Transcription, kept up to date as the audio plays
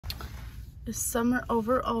Is summer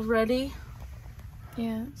over already?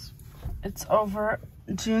 Yes. It's over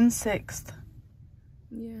June 6th.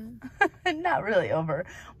 Yeah. Not really over.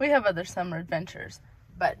 We have other summer adventures.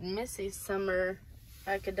 But Missy's summer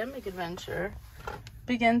academic adventure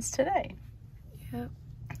begins today. Yep.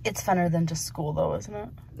 It's funner than just school though, isn't it?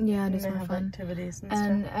 Yeah, it And is they more have fun. activities and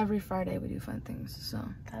And stuff. every Friday we do fun things, so.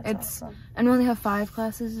 That's awesome. And we only have 5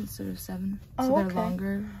 classes instead of 7. So they're okay.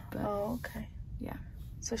 longer, but. Oh, okay. Yeah.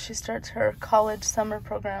 So she starts her college summer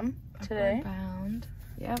program today. Bound.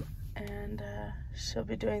 Yep. And she'll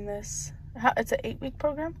be doing this. It's an 8-week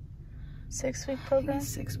program? 6-week I program? think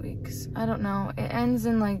it's 6 weeks. I don't know. It ends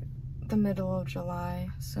in like the middle of July,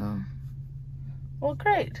 so. Well,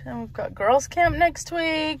 great. And we've got girls camp next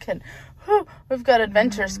week, and whew, we've got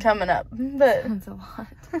adventures coming up. But That's a lot.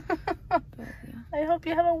 But yeah. I hope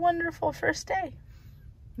you have a wonderful first day.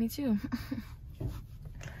 Me too.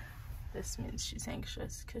 This means she's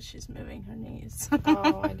anxious because she's moving her knees.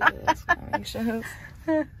 Oh, I do this. I'm anxious.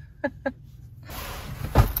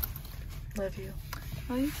 Love you.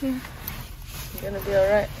 Oh, you too. You're gonna be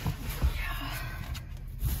alright.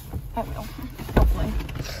 I will. Hopefully.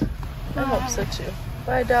 I hope so too.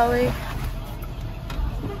 Bye, Dolly.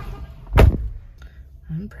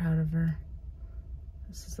 I'm proud of her.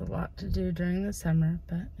 This is a lot to do during the summer,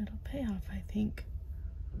 but it'll pay off, I think.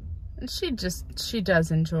 And she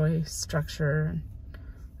does enjoy structure, and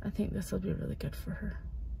I think this will be really good for her.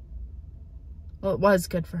 Well, it was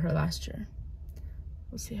good for her last year.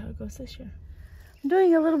 We'll see how it goes this year. I'm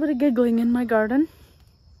doing a little bit of giggling in my garden.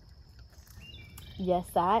 Yes,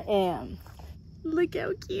 I am. Look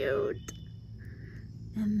how cute.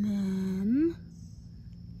 And then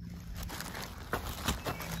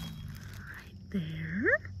right there.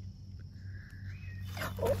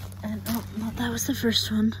 Oh, and oh, no, that was the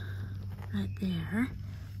first one. Right there.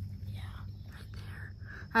 Yeah, right there.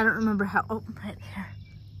 I don't remember how, oh, right there.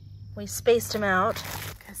 We spaced them out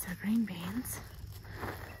because they're green beans.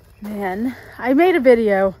 Then I made a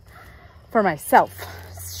video for myself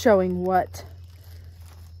showing what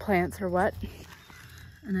plants are what.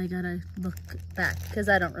 And I gotta look back because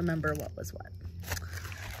I don't remember what was what.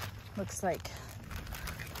 Looks like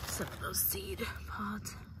some of those seed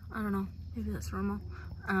pods. I don't know, maybe that's normal.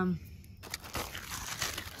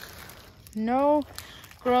 No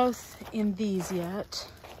growth in these yet.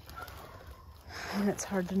 And it's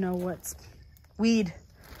hard to know what's weed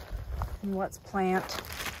and what's plant.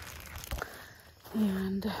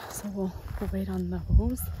 And so we'll wait on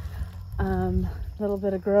those. A little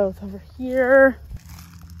bit of growth over here.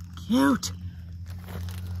 Cute.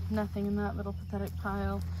 Nothing in that little pathetic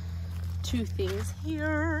pile. 2 things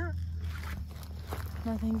here.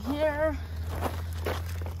 Nothing here.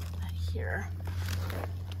 Not here.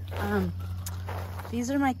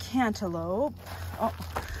 These are my cantaloupe. Oh,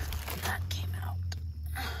 that came out.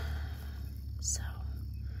 So,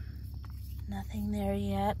 nothing there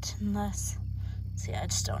yet, unless, see, I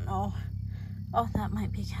just don't know. Oh, that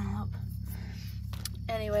might be cantaloupe.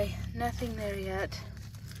 Anyway, nothing there yet.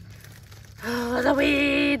 Oh, the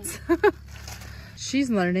weeds! She's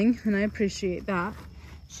learning, and I appreciate that.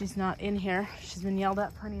 She's not in here. She's been yelled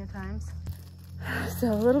at plenty of times.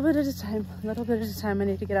 So a little bit at a time, I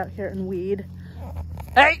need to get out here and weed.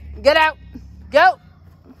 Hey, get out! Go!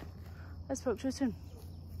 I spoke too soon.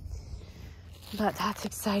 But that's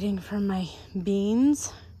exciting for my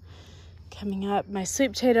beans coming up. My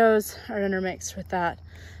sweet potatoes are intermixed with that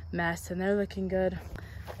mess, and they're looking good.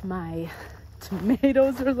 My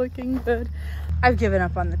tomatoes are looking good. I've given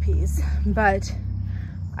up on the peas, but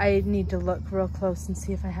I need to look real close and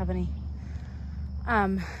see if I have any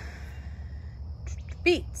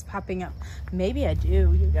beets popping up. Maybe I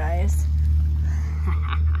do, you guys.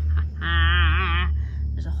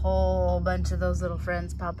 There's a whole bunch of those little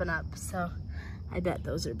friends popping up, so I bet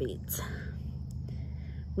those are beets.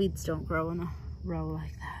 Weeds don't grow in a row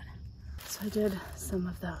like that. So I did some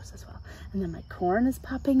of those as well. And then my corn is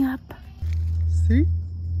popping up. See?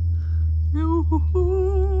 No.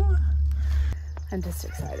 I'm just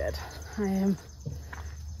excited. I am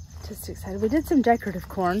just excited. We did some decorative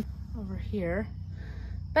corn over here,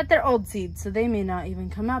 but they're old seeds, so they may not even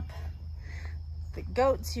come up. The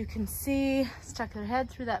goats, you can see, stuck their head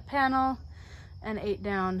through that panel and ate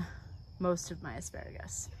down most of my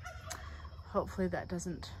asparagus. Hopefully that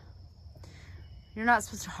doesn't, you're not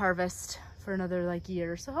supposed to harvest for another like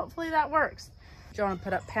year, so hopefully that works. Jonah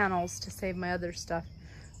put up panels to save my other stuff.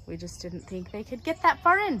 We just didn't think they could get that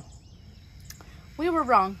far in. We were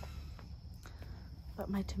wrong. But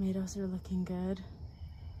my tomatoes are looking good.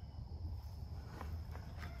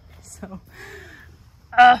 So,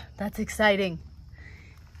 that's exciting.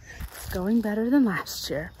 It's going better than last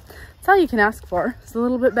year. It's all you can ask for. It's a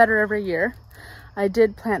little bit better every year. I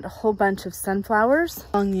did plant a whole bunch of sunflowers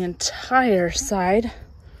along the entire side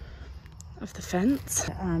of the fence.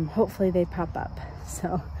 Hopefully they pop up.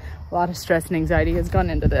 So a lot of stress and anxiety has gone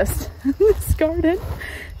into this, this garden.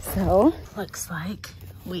 So looks like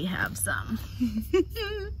we have some.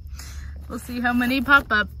 We'll see how many pop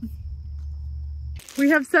up. We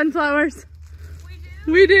have sunflowers. We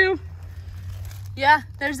do? We do. Yeah,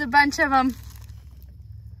 there's a bunch of them.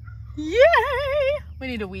 Yay! We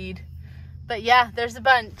need a weed. But yeah, there's a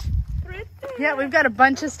bunch. Right there. Yeah, we've got a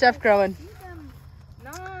bunch of stuff growing.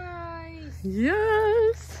 Nice.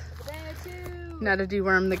 Yes. There too. Now to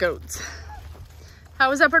deworm the goats. How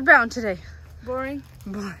was Upward Bound today? Boring.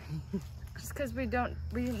 Boring. Just because we didn't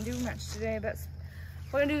do much today, but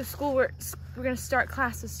we're gonna do schoolwork. We're gonna start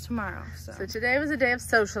classes tomorrow. So today was a day of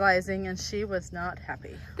socializing and she was not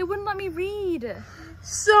happy. They wouldn't let me read.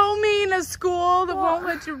 So mean, a school that won't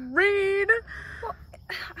let you read. Well,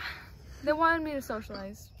 they wanted me to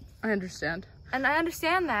socialize. I understand. And I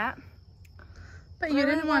understand that. But you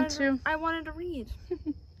didn't want to. I wanted to read.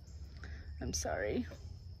 I'm sorry.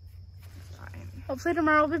 Fine. Hopefully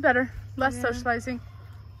tomorrow will be better. Less socializing.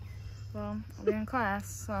 Well, I'll be in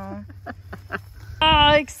class, so.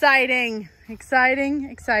 Oh, exciting. Exciting,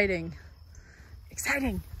 exciting.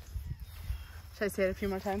 Exciting. Should I say it a few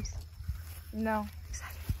more times? No.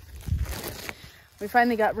 Exciting. We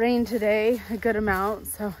finally got rain today, a good amount,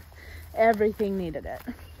 so everything needed it.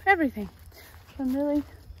 Everything. So I'm really,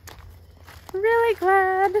 really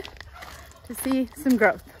glad to see some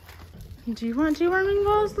growth. Do you want deworming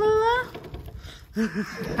balls, Lula?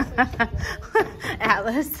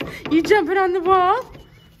 Atlas, you jumping on the wall?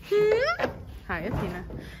 Hmm? Hi, Athena.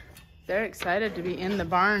 They're excited to be in the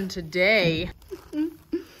barn today.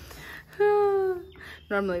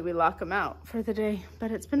 Normally we lock them out for the day,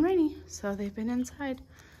 but it's been rainy, so they've been inside.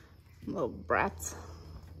 Little brats.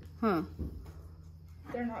 Huh.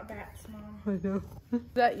 They're not bats, Mom. I know. Is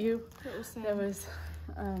that you? That was Sam. That was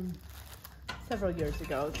several years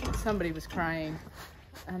ago. Somebody was crying,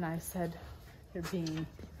 and I said, You're being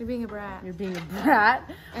a brat. You're being a brat.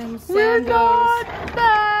 And Sam We're goes, not bats.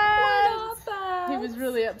 We're not bats. He was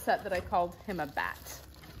really upset that I called him a bat.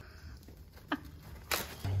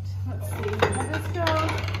 Let's see. How this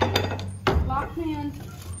go? Lock me in.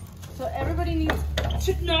 So everybody needs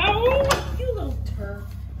to. No, you little turd.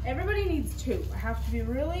 Everybody needs two. I have to be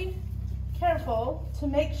really careful to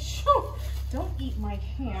make sure. Don't eat my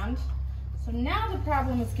hand. So now the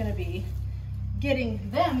problem is going to be getting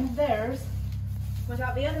them theirs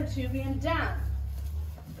without the other two being down.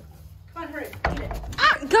 Come on, hurry, eat it.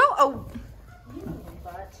 Ah, go! Oh! You little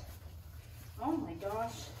butt. Oh my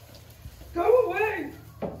gosh. Go away!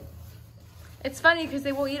 It's funny because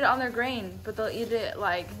they won't eat it on their grain, but they'll eat it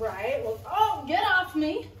like... Right, well, oh, get off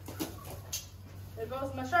me. There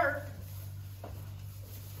goes my shirt.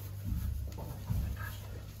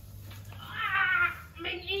 Ah, I've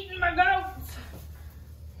been eating my goats.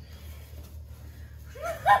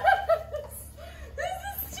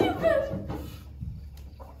 This is stupid.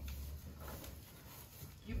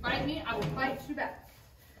 You bite me, I will bite you back.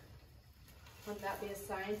 Wouldn't that be a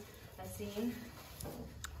sign, a scene?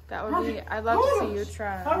 That would be... I'd love to see you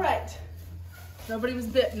try. All right. Nobody was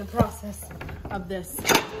bit in the process of this.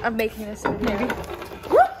 Of making this video. Maybe.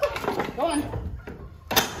 Go on.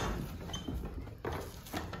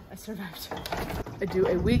 I survived. I do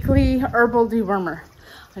a weekly herbal dewormer.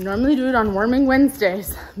 I normally do it on worming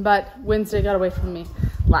Wednesdays, but Wednesday got away from me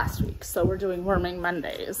last week, so we're doing worming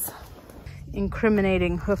Mondays.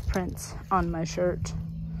 Incriminating hoof prints on my shirt.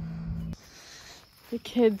 The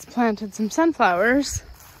kids planted some sunflowers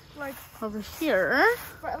Like over here.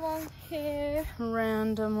 right along here.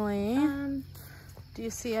 Randomly. Do you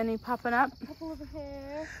see any popping up? A couple over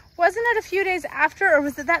here. Wasn't it a few days after, or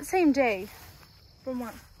was it that same day From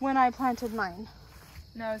what? when I planted mine?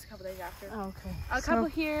 No, it was a couple days after. Oh, okay. A couple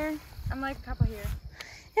here, and like a couple here.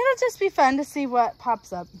 It'll just be fun to see what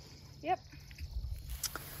pops up. Yep.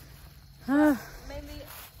 Uh, Maybe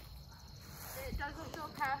it doesn't go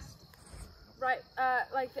past right,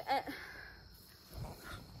 like the end.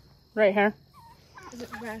 right here. Is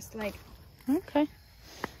it past like? Okay.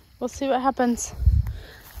 We'll see what happens.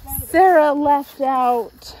 Sarah left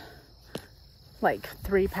out like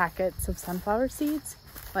 3 packets of sunflower seeds,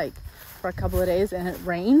 like for a couple of days, and it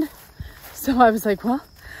rained. So I was like, well,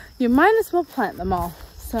 you might as well plant them all.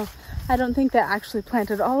 So I don't think they actually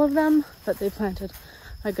planted all of them, but they planted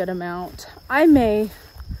a good amount. I may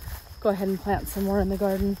go ahead and plant some more in the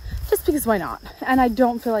garden just because why not? And I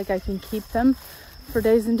don't feel like I can keep them for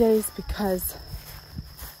days and days because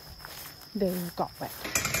they got wet.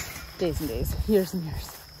 Days and days, years and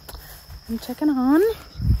years. I'm checking on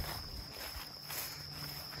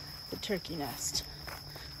the turkey nest.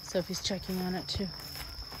 Sophie's checking on it too.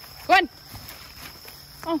 Go on.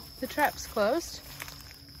 Oh, the trap's closed.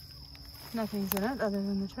 Nothing's in it other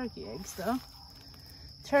than the turkey eggs though.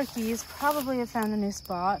 Turkeys probably have found a new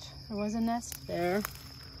spot. There was a nest there.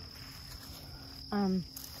 One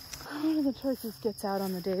of the turkeys gets out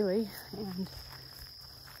on the daily and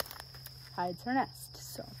hides her nest.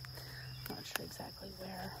 So, I'm not sure exactly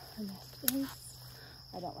where her nest is.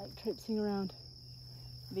 I don't like traipsing around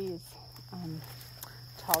these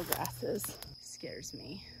tall grasses. It scares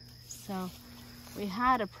me. So, we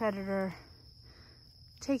had a predator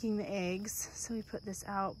taking the eggs, so we put this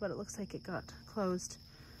out, but it looks like it got closed.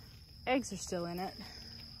 Eggs are still in it,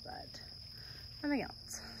 but nothing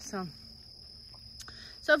else. So,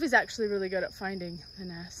 Sophie's actually really good at finding the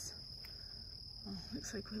nest. Oh,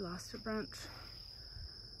 looks like we lost a branch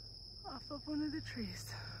off of one of the trees.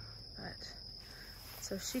 But,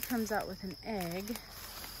 so she comes out with an egg.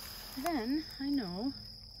 Then, I know,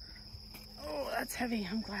 oh, that's heavy.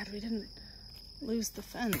 I'm glad we didn't lose the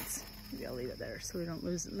fence. Maybe I'll leave it there so we don't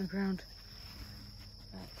lose it in the ground.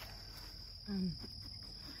 But,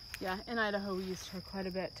 yeah, in Idaho we used her quite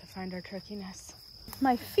a bit to find our turkey nests.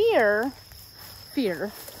 My fear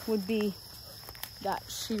would be that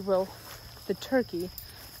the turkey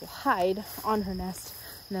will hide on her nest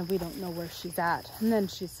and then we don't know where she's at. And then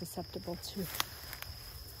she's susceptible to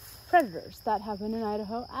predators. That happen in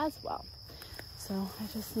Idaho as well. So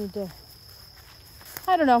I just need to,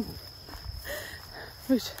 I don't know.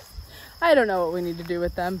 I don't know what we need to do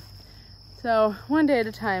with them. So one day at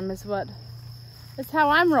a time is how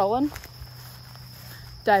I'm rolling.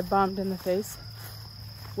 Dive bombed in the face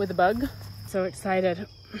with a bug. So excited.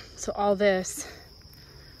 So all this,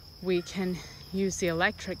 we can use the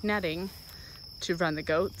electric netting to run the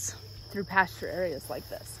goats through pasture areas like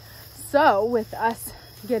this. So with us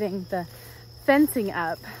getting the fencing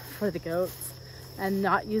up for the goats and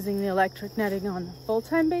not using the electric netting on a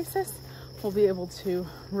full-time basis, we'll be able to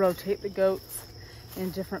rotate the goats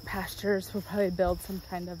in different pastures. We'll probably build some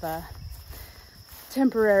kind of a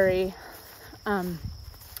temporary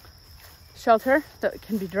shelter that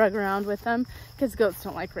can be drug around with them, because goats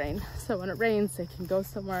don't like rain. So when it rains, they can go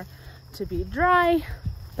somewhere to be dry.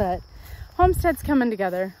 But Homestead's coming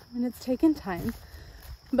together and it's taken time.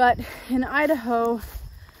 But in Idaho,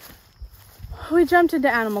 we jumped into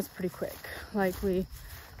animals pretty quick. Like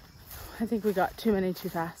I think we got too many too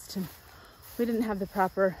fast, and we didn't have the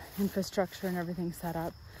proper infrastructure and everything set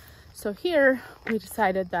up. So here we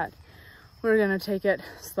decided that we're gonna take it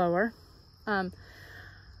slower.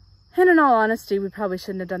 And in all honesty, we probably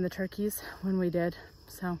shouldn't have done the turkeys when we did.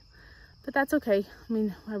 So, but that's okay. I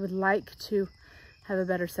mean, I would like to have a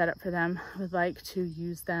better setup for them. I would like to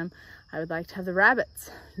use them. I would like to have the rabbits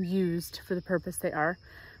used for the purpose they are.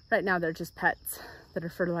 Right now, they're just pets that are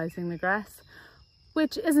fertilizing the grass,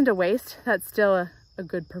 which isn't a waste. That's still a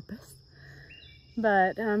good purpose.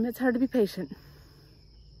 But it's hard to be patient.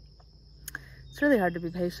 It's really hard to be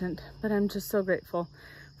patient, but I'm just so grateful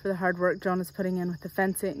for the hard work John is putting in with the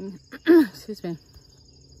fencing. Excuse me.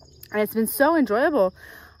 And it's been so enjoyable.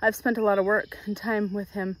 I've spent a lot of work and time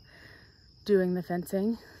with him doing the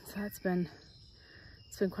fencing. So it's been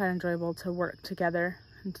quite enjoyable to work together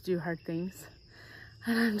and to do hard things.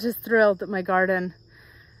 And I'm just thrilled that my garden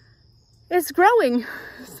is growing.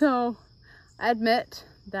 So I admit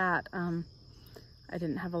that I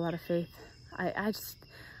didn't have a lot of faith. I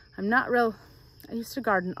used to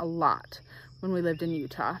garden a lot when we lived in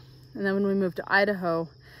Utah. And then when we moved to Idaho,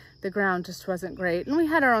 the ground just wasn't great. And we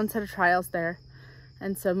had our own set of trials there.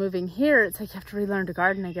 And so moving here, it's like you have to relearn to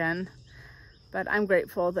garden again. But I'm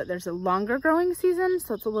grateful that there's a longer growing season,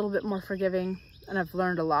 so it's a little bit more forgiving. And I've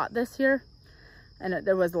learned a lot this year. And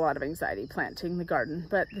there was a lot of anxiety planting the garden,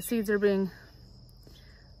 but the seeds are being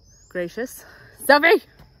gracious. Sophie!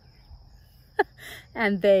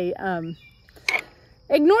 And they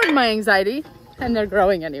ignored my anxiety, and they're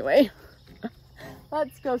growing anyway.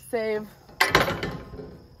 Let's go save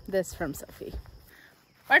this from Sophie.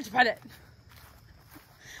 Where'd you put it?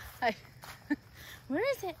 Where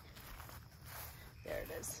is it? There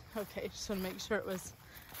it is. Okay, just want to make sure it was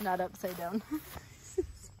not upside down.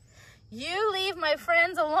 You leave my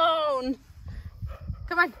friends alone.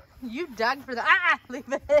 Come on. You dug for that. Ah, leave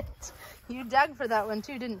it. You dug for that one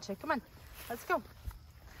too, didn't you? Come on. Let's go.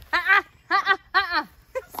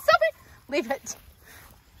 Sophie, leave it.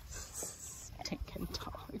 Stinking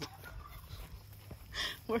dog.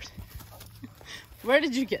 Where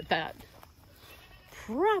did you get that?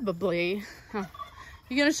 Probably. Huh.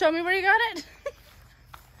 You gonna show me where you got it?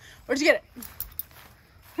 Where'd you get it?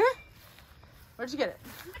 Huh? Where'd you get it?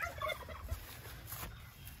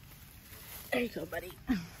 There you go, buddy.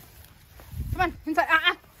 Come on, inside.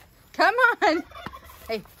 Come on.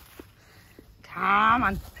 Hey. Come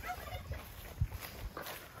on.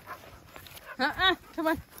 Come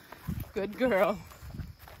on. Good girl.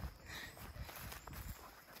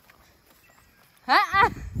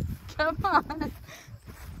 Come on.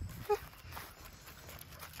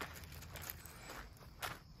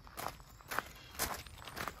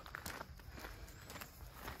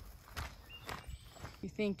 You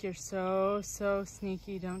think you're so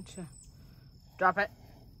sneaky, don't you? Drop it.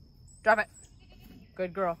 Drop it.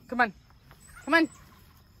 Good girl. Come on. Come on.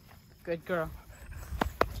 Good girl.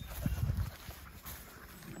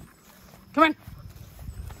 Come on.